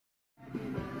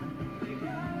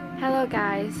Hello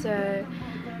guys, so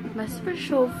my super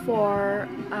show for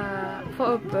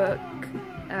Photobook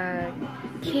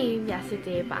came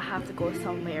yesterday, but I have to go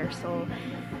somewhere, so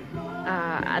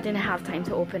I didn't have time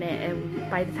to open it, and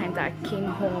by the time that I came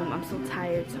home I'm so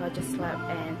tired, so I just slept,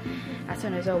 and as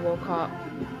soon as I woke up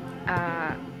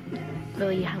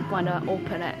really want to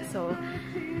open it. So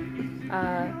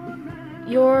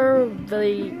you're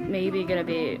really maybe gonna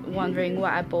be wondering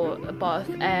what I bought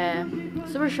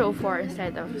Super Show 4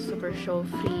 instead of Super Show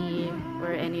 3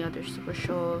 or any other Super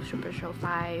Show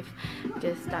 5,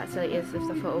 because that's what it is with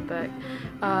the Photobook.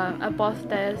 I bought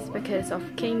this because of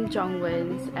Kim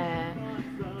Jong-un's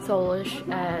solo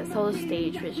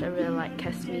stage, which I really like,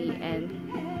 Kiss Me,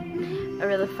 and I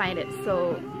really find it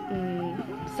so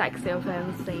sexy of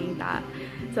him saying that.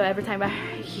 So every time I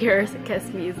hear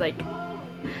Kiss Me, it's like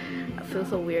I feel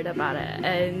so weird about it.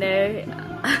 And now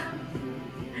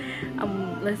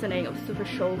I'm listening of Super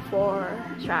Show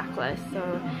 4 tracklist, so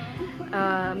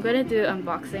I'm gonna do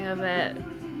unboxing of it.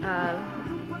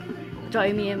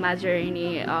 Join me in my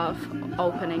journey of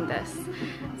opening this,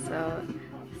 so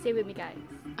stay with me guys.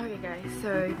 Okay guys,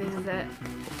 so this is it.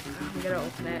 I'm gonna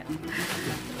open it.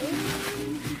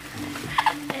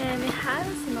 And it has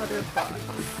another box.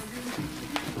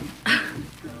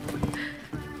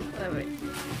 Oh wait.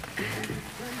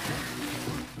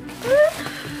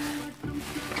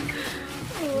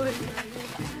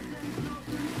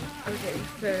 Okay,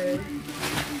 so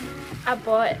I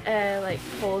bought a like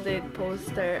folded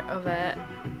poster of it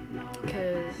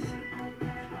because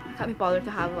I can't be bothered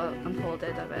to have an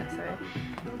unfolded of it, so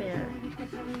there.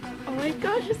 Oh my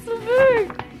gosh, it's so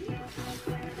big!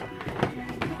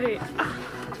 Wait.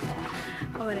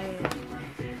 Oh no.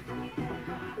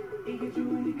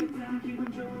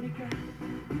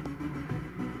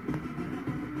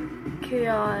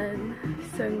 Kyeon,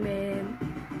 Seungmin,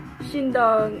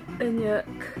 Shindong,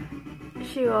 Eunhyuk,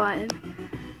 Siwon,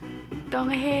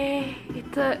 Donghae,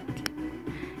 Ituk,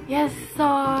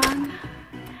 Yesong,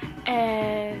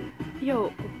 and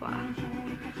Yo Oppa.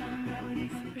 Okay,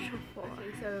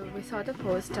 so we saw the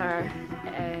poster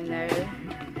and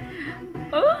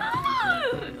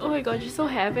oh my god, it's so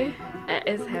heavy. It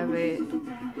is heavy.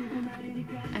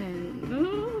 And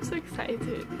I'm so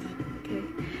excited. Okay,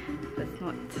 let's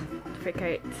not freak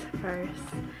out first.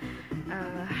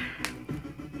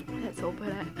 Let's open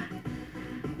it.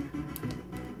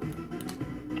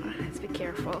 Let's be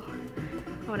careful.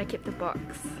 I want to keep the box.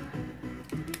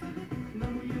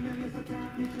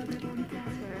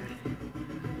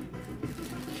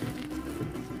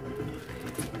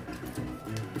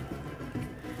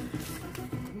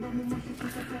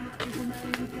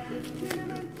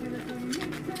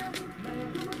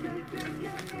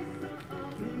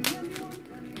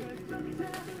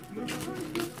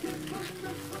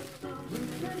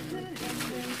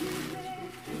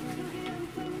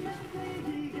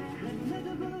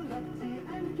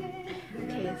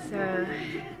 Okay, so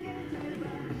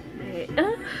wait.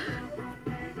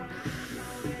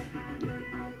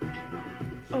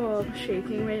 Oh, I'm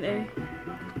shaking right now.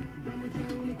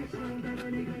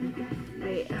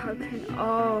 Wait, how can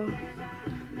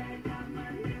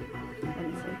let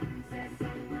me see.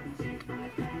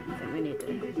 I think we need to.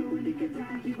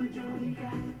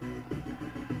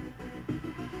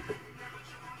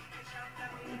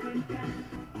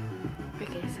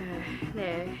 Okay, so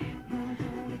there.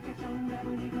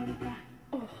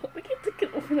 Oh, we can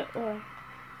open it all.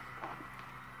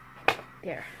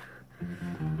 There.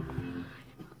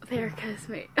 There, Kiss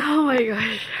Me. Oh my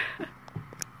gosh.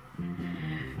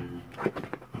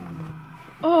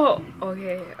 Oh,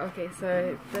 okay,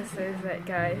 so this is it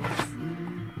guys.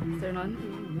 Turn on.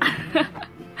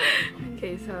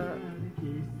 Okay, so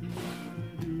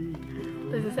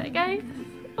this is it guys.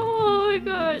 Oh my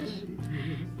gosh.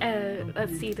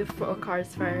 Let's see the photo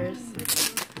cards first.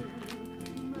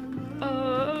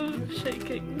 Oh, I'm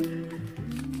shaking.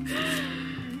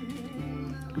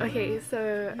 Okay,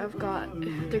 so I've got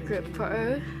the group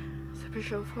photo, Super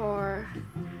Show 4.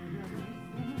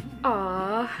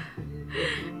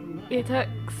 Ituk,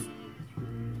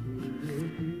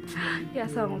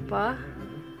 Yesong Oppa,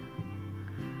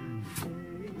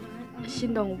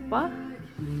 Shindong Oppa,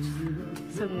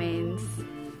 Seungmin,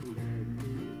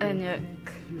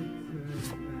 Eunhyuk,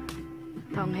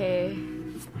 Donghae,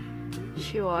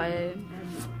 Siwon,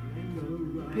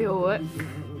 Hyuk,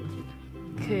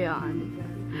 Kyeon.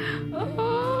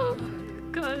 Oh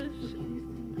gosh.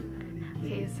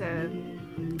 Okay, so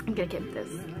I'm gonna keep this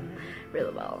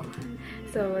really well.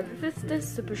 So this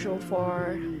Super Show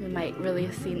 4, we might really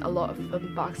have seen a lot of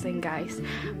unboxing guys,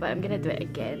 but I'm gonna do it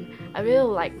again. I really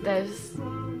like this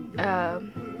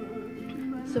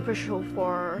Super Show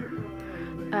 4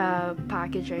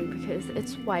 packaging because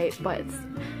it's white, but it's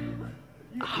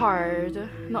hard.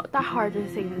 Not that hard as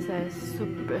the thing that says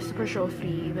Super Show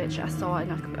 3, which I saw in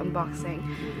an unboxing.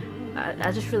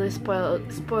 I just really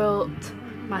spoiled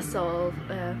myself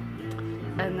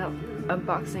in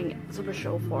unboxing Super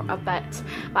Show 4 a bit,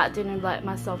 but I didn't let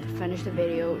myself finish the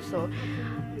video so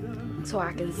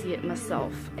I can see it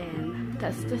myself, and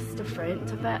that's just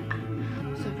different a bit.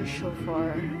 Super Show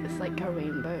 4 is like a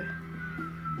rainbow,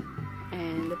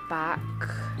 and the back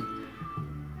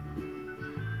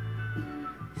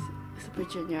Super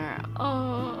Junior.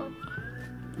 Oh,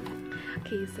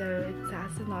 okay, so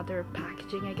that's another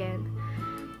packaging again,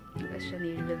 which I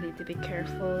need really to be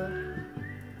careful.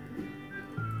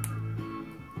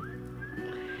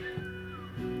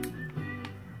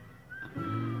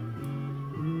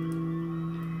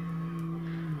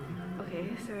 Okay,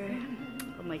 so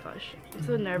oh my gosh, I'm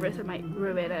so nervous I might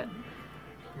ruin it.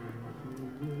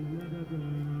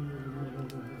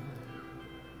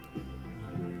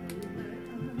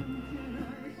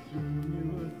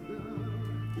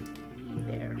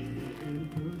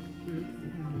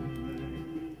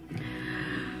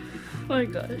 Oh my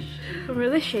gosh, I'm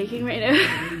really shaking right now.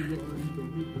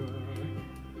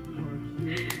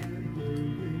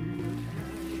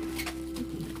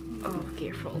 Oh,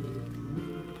 careful.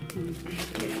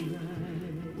 Okay.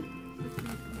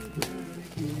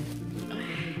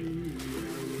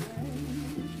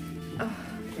 Oh,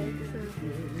 okay, so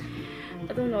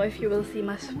I don't know if you will see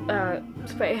my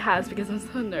spray hands because I'm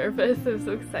so nervous. I'm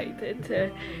so excited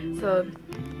to. So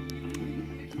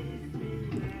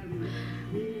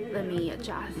let me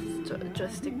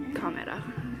adjust the camera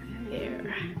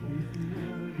here.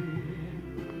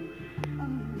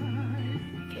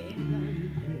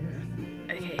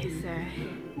 Okay, so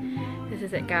this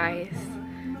is it, guys.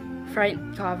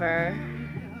 Front cover.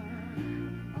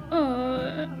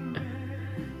 Oh.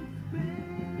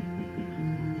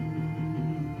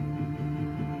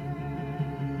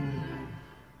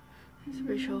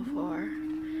 Super Show 4.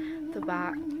 The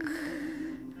back.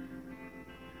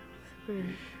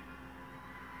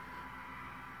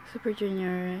 Super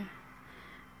Junior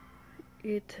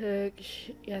유특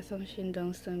야성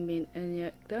신동 성민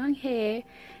은혁 등해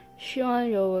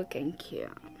시원柔갱키요.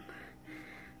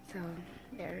 So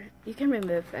there, you can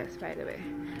remove this, by the way,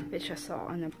 which I saw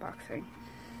on unboxing.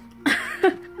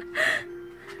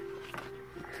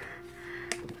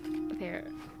 There.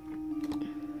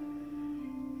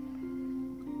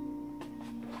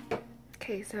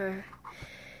 Okay, so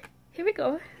here we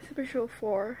go. Super Show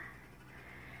 4.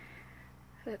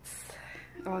 That's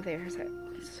oh, there's it.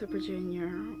 Super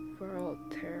Junior World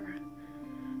Tour.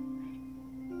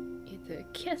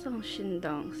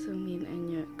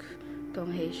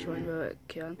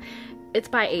 It's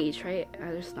by age, right?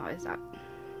 I just noticed that.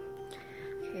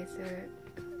 Okay, so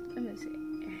let me see.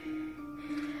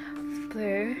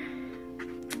 Blue.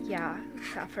 Yeah,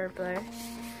 sapphire blue.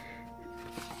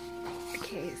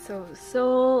 Okay, so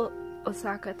Seoul,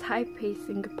 Osaka, Taipei,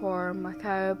 Singapore,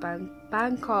 Macau,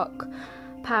 Bangkok,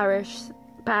 Paris,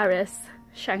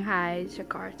 Shanghai,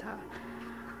 Jakarta.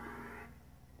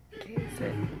 Okay, so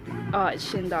oh, it's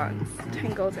Shindong's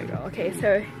Twinkle Twinkle. Okay,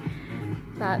 so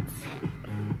that's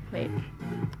wait,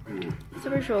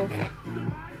 Super Show.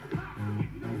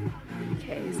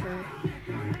 Okay, so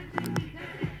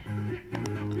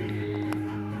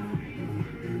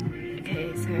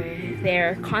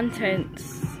their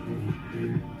contents.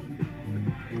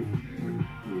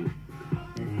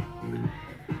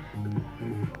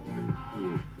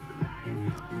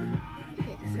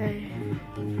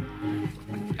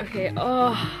 Okay,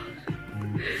 oh,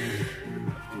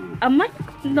 I might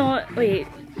not, wait,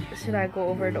 should I go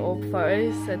over the old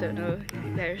photos? I don't know.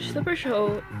 There's Super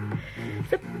Show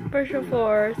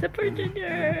 4, Super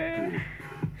Junior.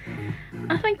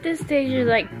 I think this stage is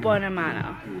like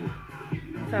Bonamana,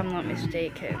 if I'm not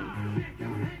mistaken,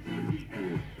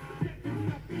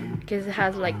 because it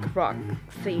has like rock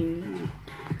theme.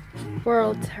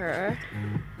 World Tour.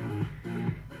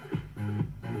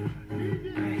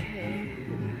 Okay,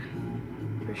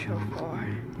 for Show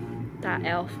 4. That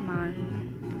elf man.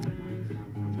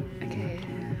 Okay,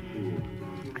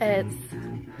 it's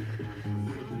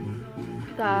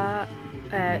that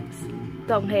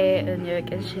Donghae,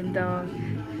 Eunhyuk, and Shindong.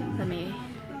 Let me.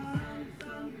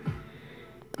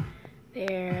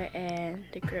 There, and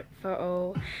the group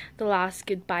photo, the last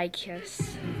goodbye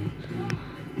kiss.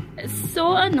 It's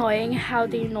so annoying how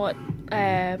they're not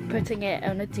putting it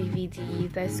on a DVD,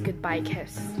 this goodbye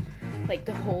kiss, like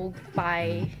the whole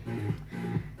goodbye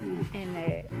in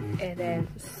it. And then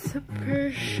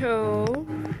Super Show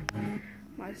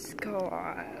must go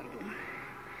on.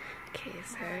 Okay,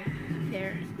 so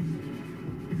there.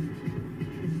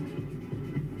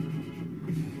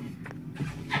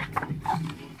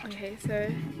 Okay, so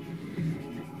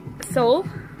Seoul.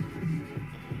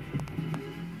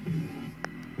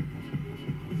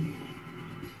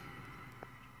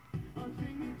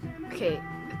 Okay,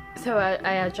 so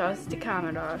I adjust the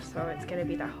camera so it's gonna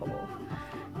be the whole.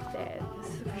 Then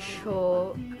Super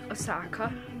Show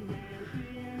Osaka.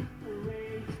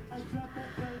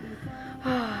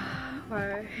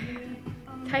 Or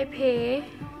Taipei,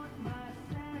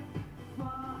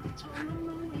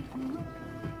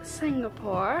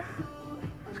 Singapore,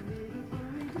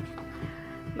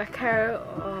 Macau,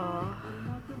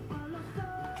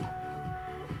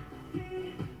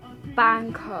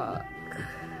 Bangkok,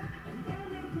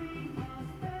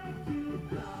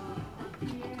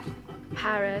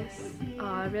 Paris. Oh,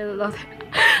 I really love it.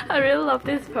 I really love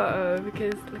this photo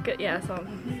because look at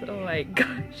Yasong. Oh my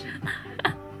gosh.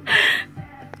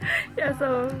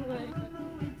 Yasong, like.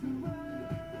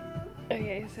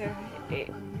 Okay, so if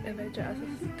I adjust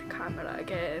the camera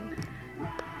again.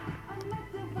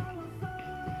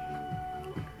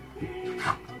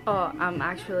 Oh, I'm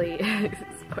actually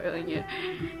spoiling you.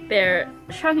 They're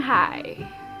Shanghai.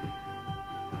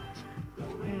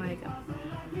 Oh my god.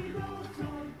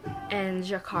 And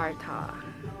Jakarta.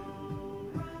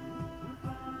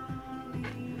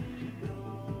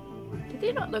 Did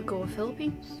they not go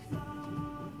Philippines?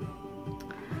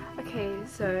 Okay,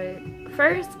 so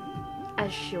first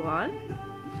Ashuan.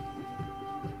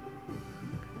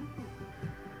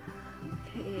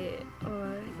 Okay,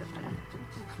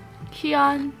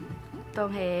 Hyun,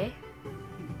 Donghae,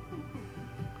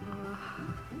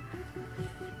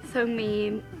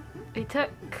 Sungmin, we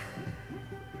took.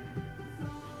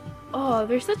 Oh,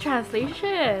 there's a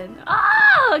translation.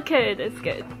 Oh, okay, that's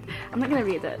good. I'm not gonna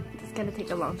read it. It's gonna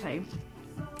take a long time.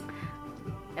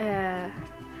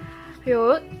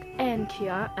 Hyuk and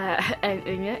Kia and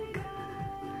Eunhyuk.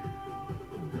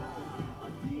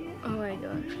 Oh my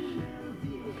gosh.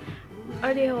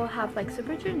 Or they all have like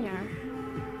Super Junior.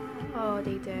 Oh,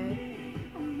 they do.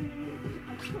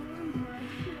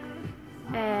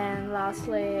 And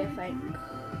lastly, I think,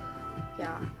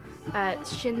 yeah,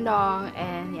 Shindong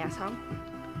and Yasong.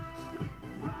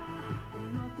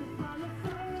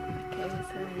 Okay,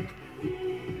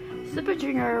 so Super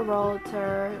Junior World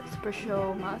Tour Super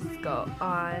Show must go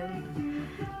on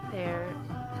there.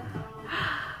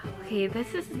 Okay,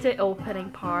 this is the opening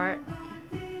part.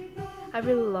 I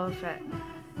really love it.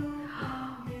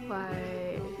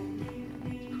 Why?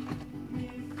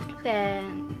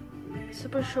 Then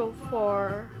Super Show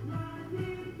 4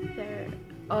 there.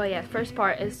 Oh yeah, first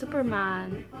part is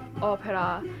Superman,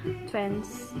 Opera,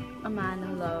 Twins, A Man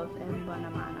in Love, and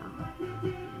Bonamana.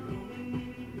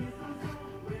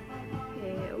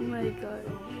 Okay, oh my gosh.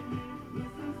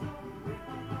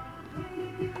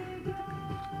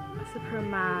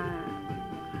 Superman.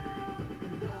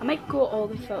 I might go all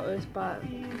the photos, but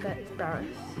that's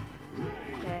embarrassed.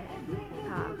 Okay.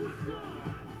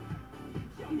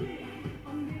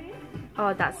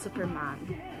 Oh, that's Superman.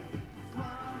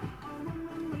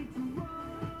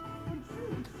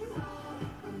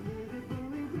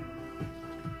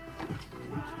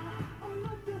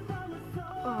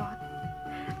 Oh,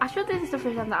 actually, this is the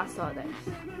first time that I saw this.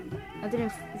 I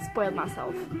didn't spoil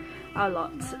myself a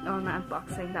lot on the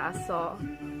unboxing that I saw.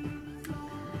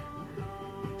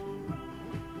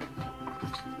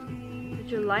 Would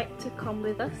you like to come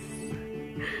with us?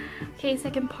 Okay,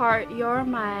 second part, You're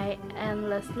My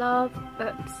Endless Love,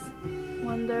 Oops,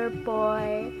 Wonder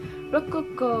Boy,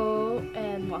 Rococo,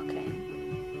 and Walking.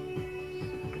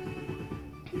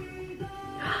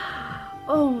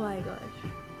 Oh my gosh,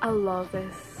 I love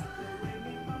this.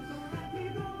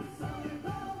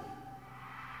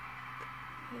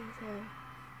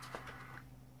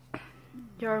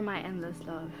 You're My Endless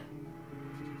Love.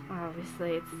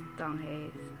 Obviously, it's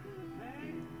Donghae's.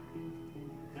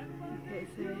 Okay,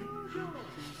 so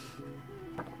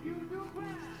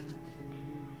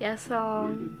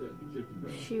Yasong,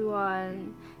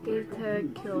 Siwon, Gator,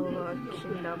 Kyo,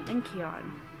 Kingdom, and Kion.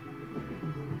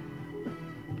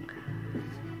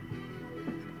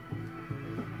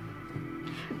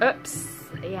 Oops,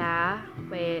 yeah,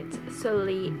 wait,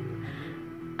 Sully,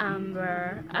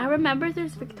 Amber. I remember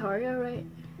there's Victoria, right?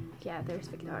 Yeah, there's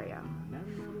Victoria.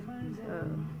 So,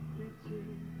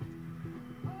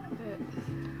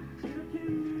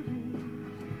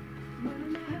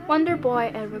 Wonder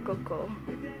Boy and Rococo.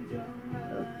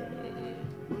 Okay,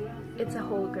 it's a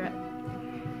whole grip.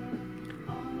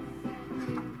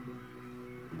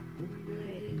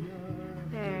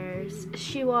 There's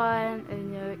Siwon,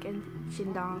 Eunhyuk, and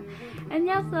Shindong, and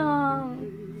Yasong.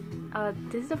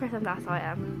 this is the first time that I saw it.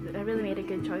 I really made a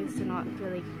good choice to not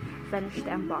really finish the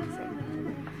unboxing.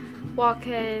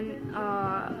 Walk-in,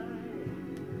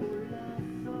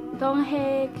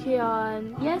 Donghae,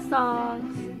 Kyun, Yes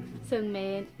Songs,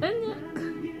 Seungmin, Eunwook,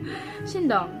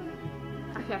 Shindong.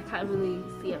 Actually, I can't really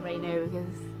see it right now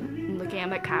because I'm looking at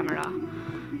the camera.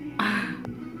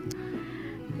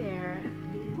 There.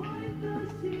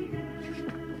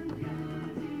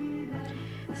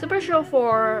 Super Show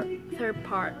 4 third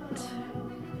part.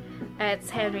 It's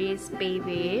Henry's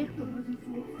baby.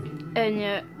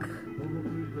 Eunwook.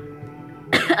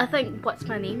 I think what's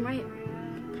my name right?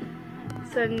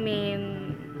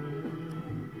 Seungmin.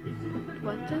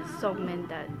 What does Seungmin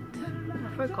did? I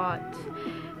forgot.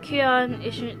 Kyun,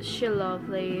 Isn't She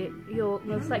Lovely? Yo,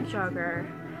 Looks Like Jogger.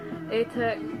 It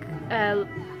took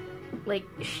like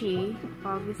she,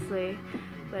 obviously,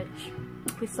 which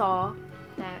we saw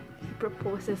that he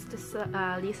proposes to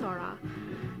Lee Sora.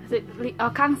 Is it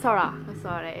Kang Sora?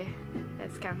 Sorry,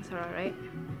 that's Kang Sora, right?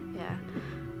 Yeah.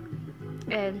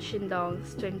 And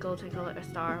Shindong's Twinkle Twinkle Little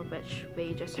Star, which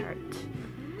we just heard.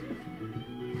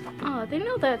 Oh, they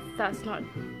know that that's not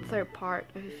third part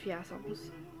of Yeah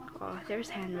Songs. Oh, there's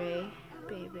Henry,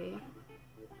 baby.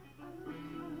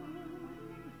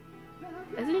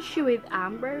 Isn't she with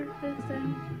Amber this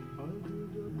time?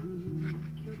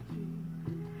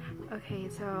 Okay,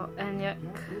 so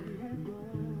Eunwook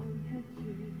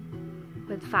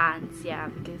with fans, yeah,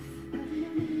 because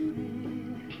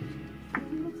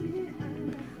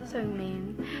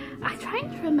Seungmin. I'm trying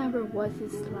to remember what's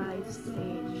his live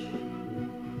stage.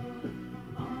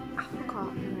 I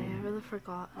forgot, I really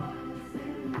forgot.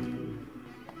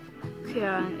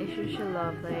 Kyun, Isn't She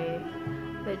Lovely?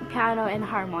 With piano and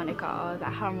harmonica. Oh,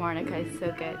 that harmonica is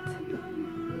so good.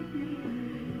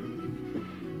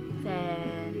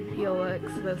 Then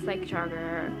Yeowook's Looks Like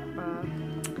Jogger.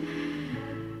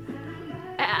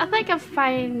 I think I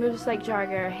find Moves Like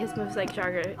Jogger, his Moves Like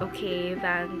Jogger, okay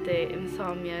than the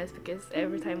Insomnias, because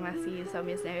every time I see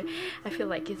Insomnias now, I feel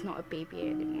like he's not a baby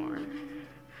anymore.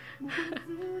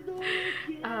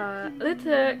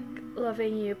 Little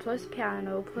Loving You plus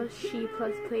piano plus she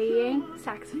plus playing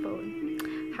saxophone.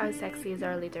 How sexy is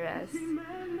our leader as?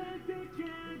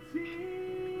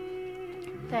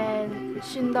 Then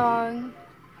Shindong,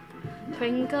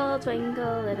 Twinkle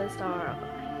Twinkle Little Star.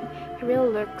 He really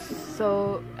looks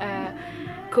so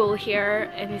cool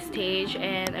here in his stage,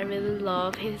 and I really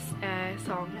love his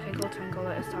song Twinkle Twinkle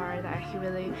Little Star, that he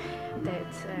really did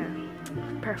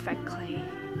perfectly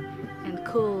and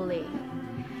coolly.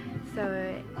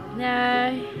 So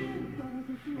now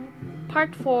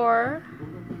part 4,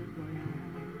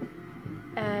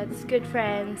 it's Good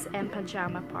Friends and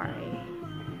Pajama Party.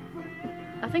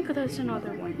 I think there's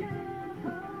another one,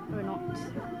 or not.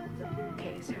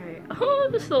 Okay, sorry. Oh,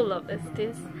 I still love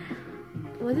this.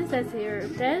 What is this here?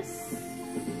 This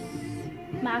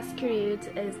masquerade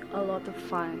is a lot of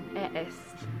fun. It is.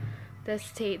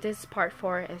 This part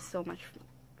 4 is so much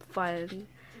fun.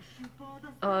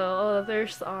 Oh,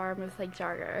 there's Moves Like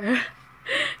Jogger.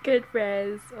 Good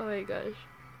Friends. Oh my gosh.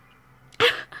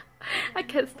 I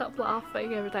can't stop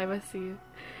laughing every time I see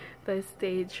this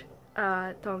stage.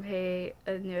 Donghae,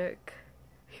 Eunwook,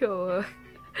 Yeowook,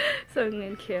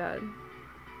 Seungmin, Kyun.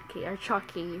 Okay, our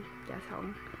Chucky,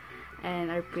 Yasong,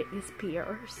 and our Britney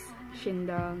Spears,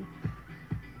 Shindong,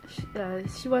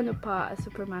 Shiwanupa,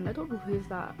 Superman. I don't know who's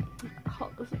that. I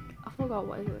forgot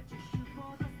what is it.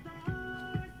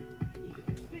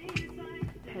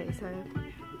 Okay, so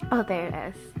oh, there it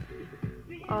is.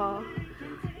 Oh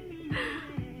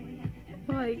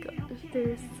my gosh,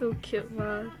 they're so cute,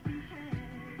 man.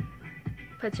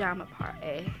 Pajama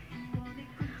Party.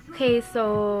 Okay,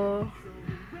 so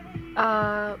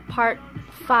part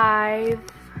 5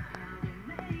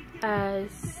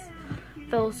 is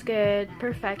Feels Good,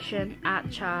 Perfection,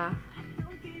 Acha,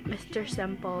 Mr.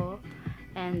 Simple,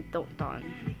 and Don't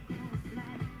Don.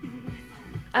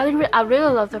 I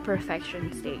really love the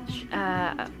Perfection stage.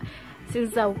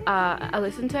 Since I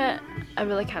listen to it, I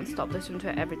really can't stop listening to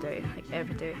it every day. Like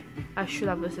every day, I should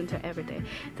have listened to it every day.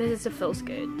 This is the Feels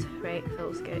Good, right?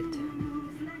 Feels Good.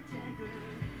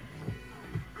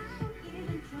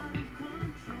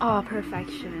 Oh,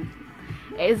 perfection.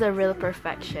 It is a real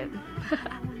perfection.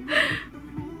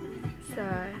 So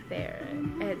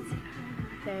there's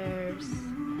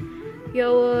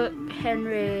Yeowook,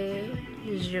 Henry,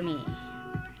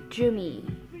 Jumi.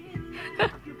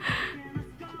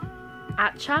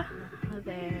 Acha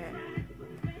there.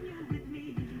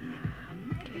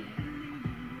 Okay.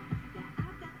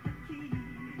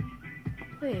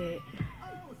 Wait.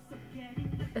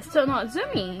 It's still not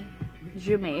Jumi.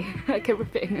 I keep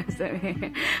repeating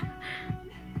Zumi.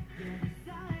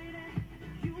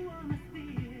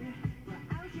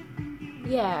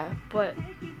 Yeah, but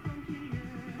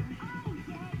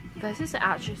this is the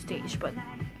actual stage, but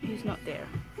he's not there.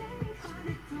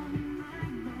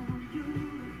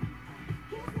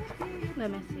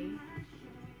 Let me see.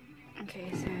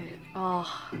 Okay, so I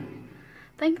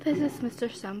think this is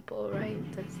Mr. Sample, right?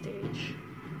 The stage.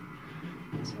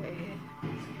 So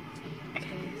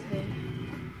okay, so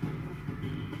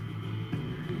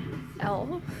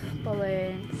elf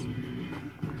balloons.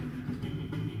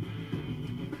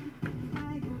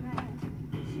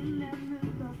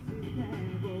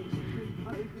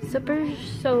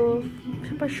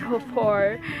 Super Show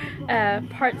 4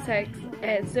 part 6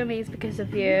 is Zoomies Because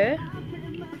of You.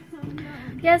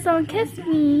 Yes, on Kiss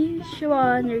Me,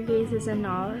 Siobhan, Your Gaze Is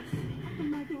Enough.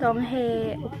 Don't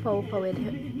Hate Upo with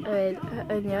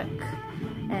Unyuk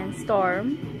and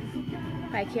Storm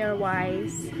by Kira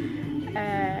Wise.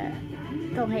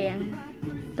 Don't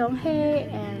Hate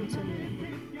and Zoomy.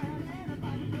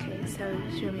 Okay, so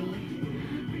Zoomy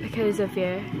Because of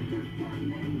You.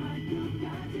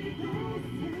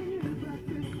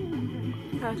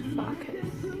 How to focus.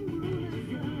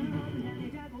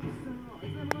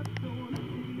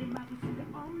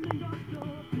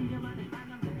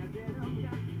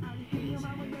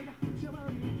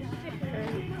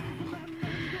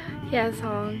 Yeah,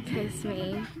 song Kiss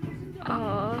Me.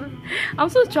 Oh, I'm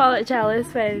so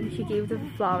jealous when he gave the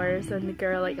flowers and the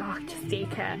girl like, oh, just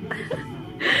take it.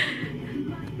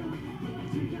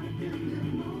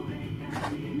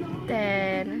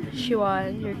 Then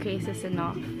Siobhan, Your Case Is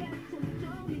Enough.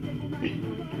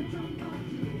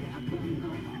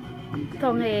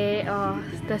 Tonghae, oh,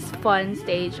 this fun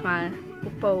stage man.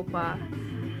 Upa Upa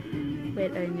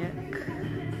with Eunhyuk.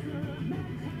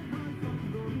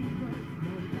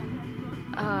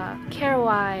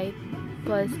 Karawai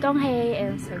plus Donghae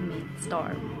and Seungmin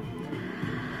Storm.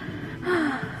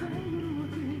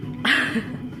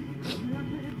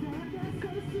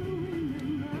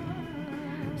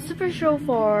 Super Show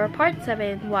 4 Part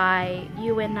 7 Why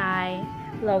You and I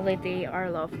Lovely Day I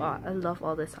love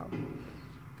all the songs.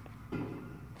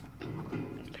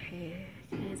 Okay,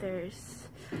 there's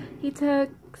He-took,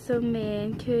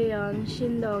 Seungmin, Kyoyeon,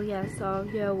 Shin-dong,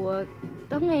 Yesung, Yeowook,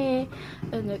 Donghae,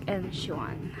 Eunhyuk, and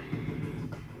Siwon.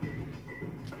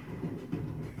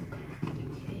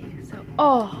 Okay, so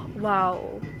oh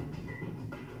wow,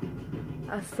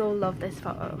 I so love this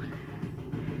photo.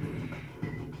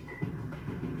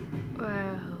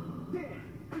 Wow.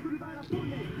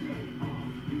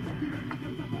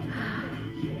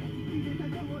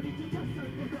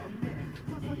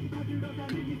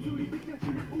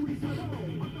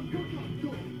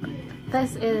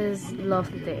 This is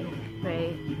Lovely Day,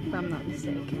 right? If I'm not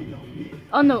mistaken.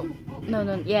 Oh no,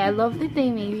 yeah, Lovely Day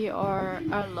maybe, or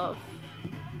Our Love.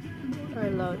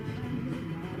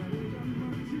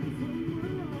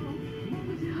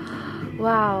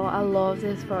 Wow, I love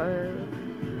this photo.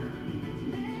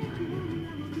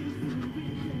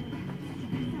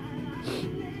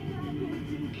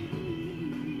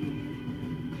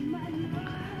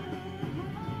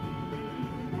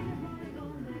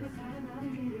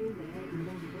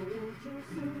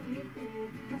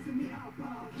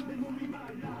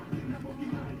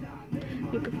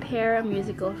 We prepare a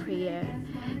musical for you.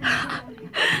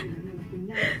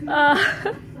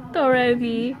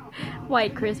 Doremi,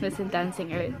 White Christmas and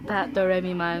Dancing Earth. That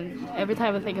Doremi man. Every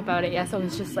time I think about it, yeah,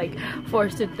 someone's just like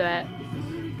forced to do it.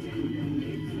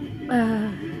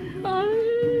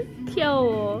 Oh,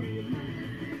 cute.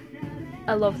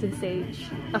 I love this stage.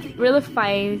 I really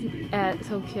find it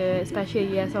so cute,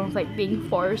 especially yeah, someone's like being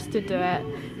forced to do it.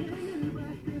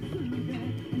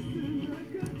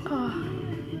 Oh.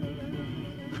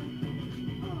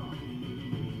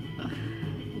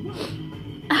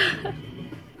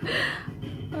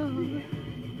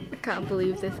 I can't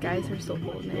believe these guys are so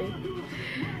old now.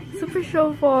 Super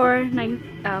Show 4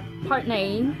 Part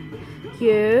 9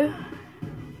 You,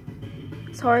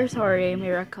 Sorry,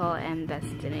 Miracle, and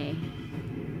Destiny.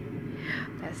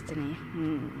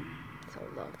 So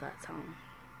love that song.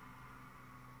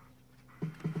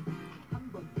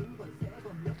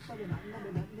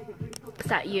 Is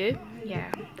that You?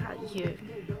 Yeah, that You.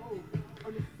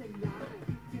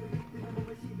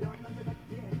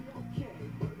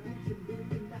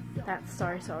 That's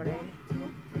Sorry.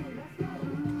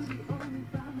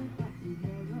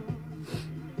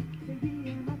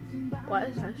 What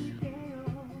is this?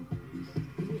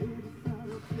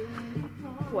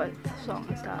 What song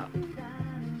is that?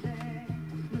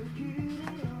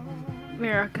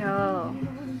 Miracle.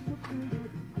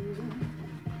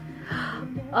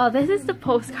 Oh, this is the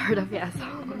postcard of Yes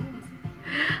song.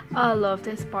 I love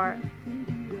this part.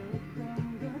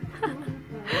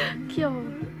 Cute.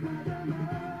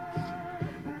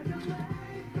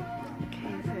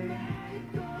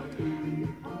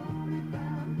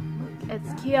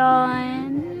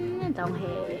 Kyun,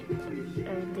 Donghae,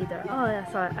 leader. Oh,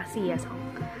 I see a song.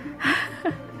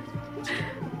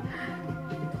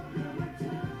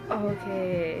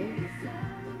 Okay.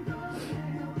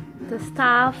 The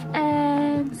staff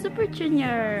and Super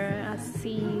Junior. I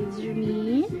see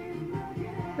Jumi.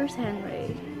 Where's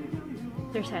Henry?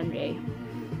 There's Henry.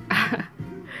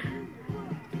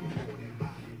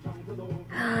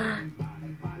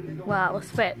 Wow,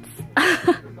 sweats.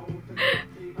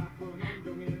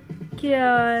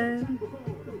 Kyun.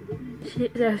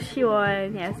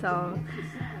 Siwon, yeah, so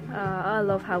I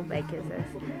love how big is this.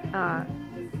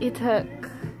 It took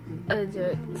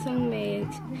Sungmin,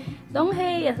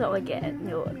 Donghae is all again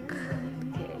new work.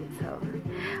 Okay, so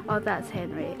that's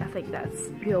Henry. I think that's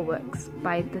real works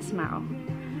by the smile.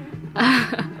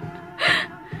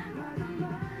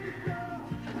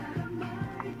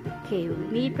 Okay, we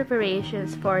need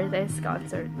preparations for this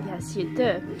concert. Yes, you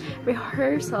do.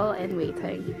 Rehearsal and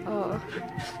waiting. Oh,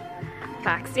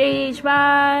 backstage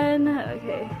man.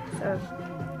 Okay, so.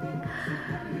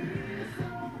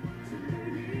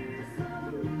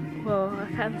 Well,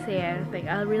 I can't say anything.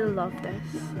 I really love this.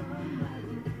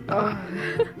 Oh.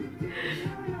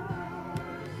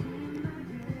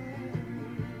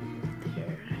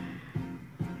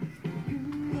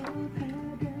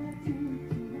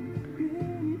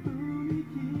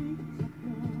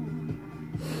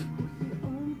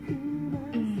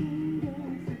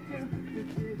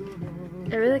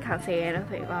 I really can't say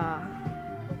anything.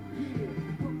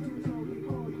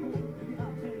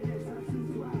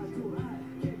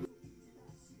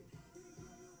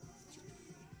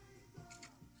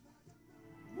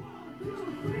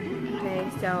 Okay,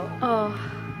 so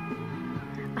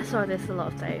I saw this a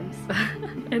lot of times.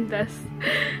 And this,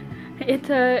 it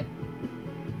took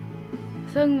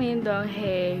Sungmin,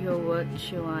 Donghae, Hyowoo,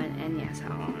 Siwon, and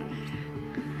Yesung.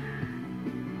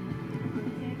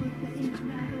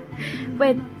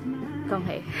 Wait,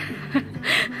 Donghae.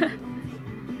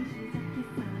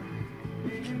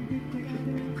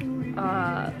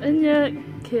 Eunyeok,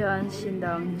 Kyun,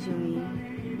 Shindong, Jumi,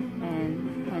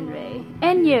 and Henry.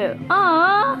 And you!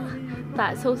 Aww!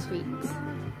 That's so sweet.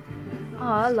 Oh,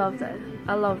 I love that.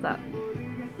 I love that.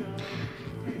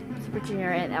 Super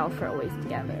Junior and Elf are always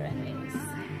together, anyways.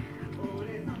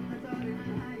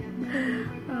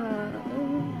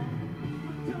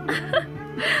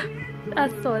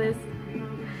 That's so this.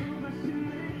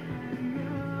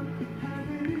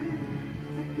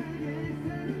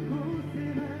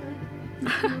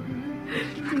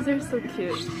 These are so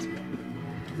cute.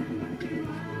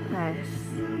 Nice.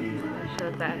 I'll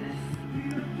show this.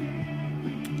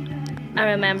 I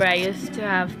remember I used to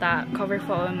have that cover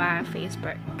photo on my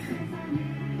Facebook.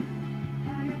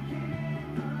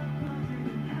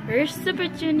 Where's Super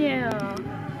Junior?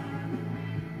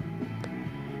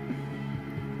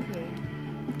 Okay.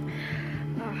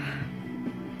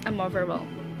 I'm overwhelmed.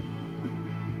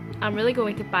 I'm really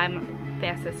going to buy my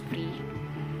passes free.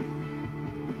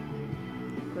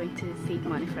 Going to save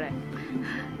money for it.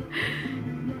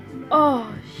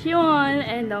 Oh, Siwon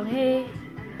and Donghae.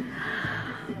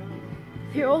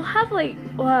 They all have like,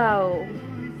 wow.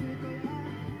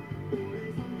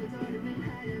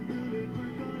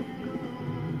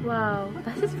 Wow,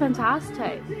 this is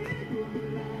fantastic.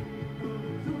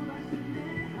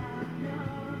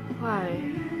 Why?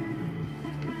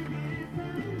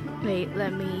 Wait,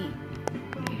 let me.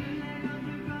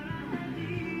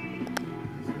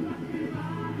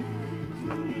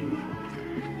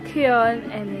 Kyun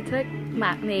and Nituk,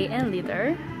 Maknae and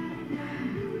leader.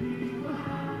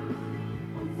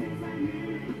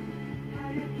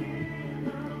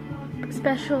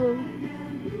 Special.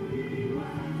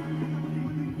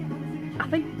 I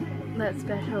think that's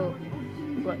special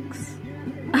looks.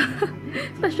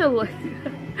 Special look.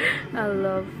 I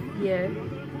love you.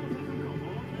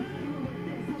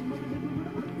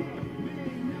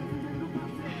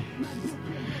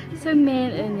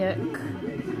 Sungmin and Eunyeok.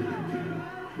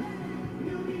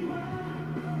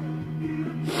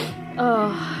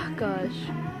 Oh gosh.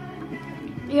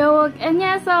 Hyowoo and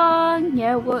Yesung.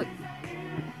 Hyowoo.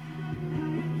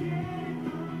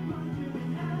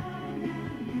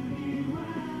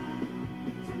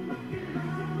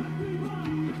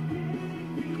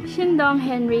 Shindong,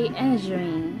 Henry, and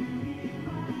June.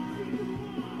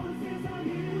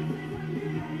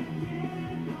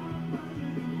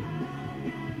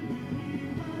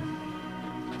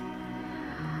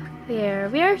 There,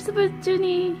 we are Super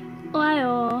Junior.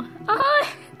 Wow. Oh,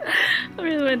 I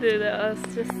really want to do that. I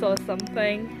just saw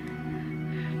something.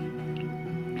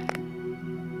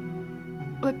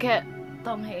 Look at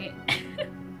Donghae.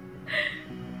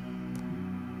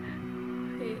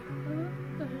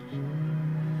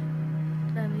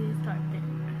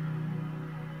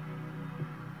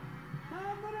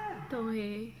 the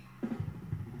way.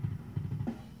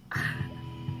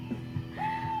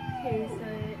 Okay, so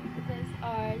these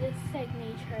are the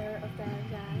signature of them,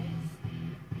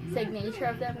 guys. Signature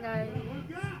of them, guys.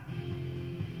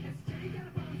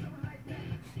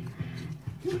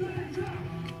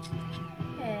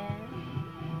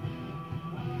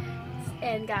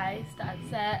 And guys,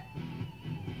 that's it.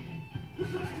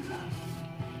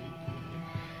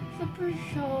 Super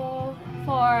Show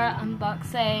for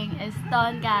unboxing is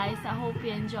done, guys. I hope you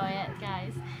enjoy it,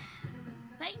 guys.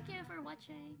 Thank you for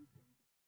watching.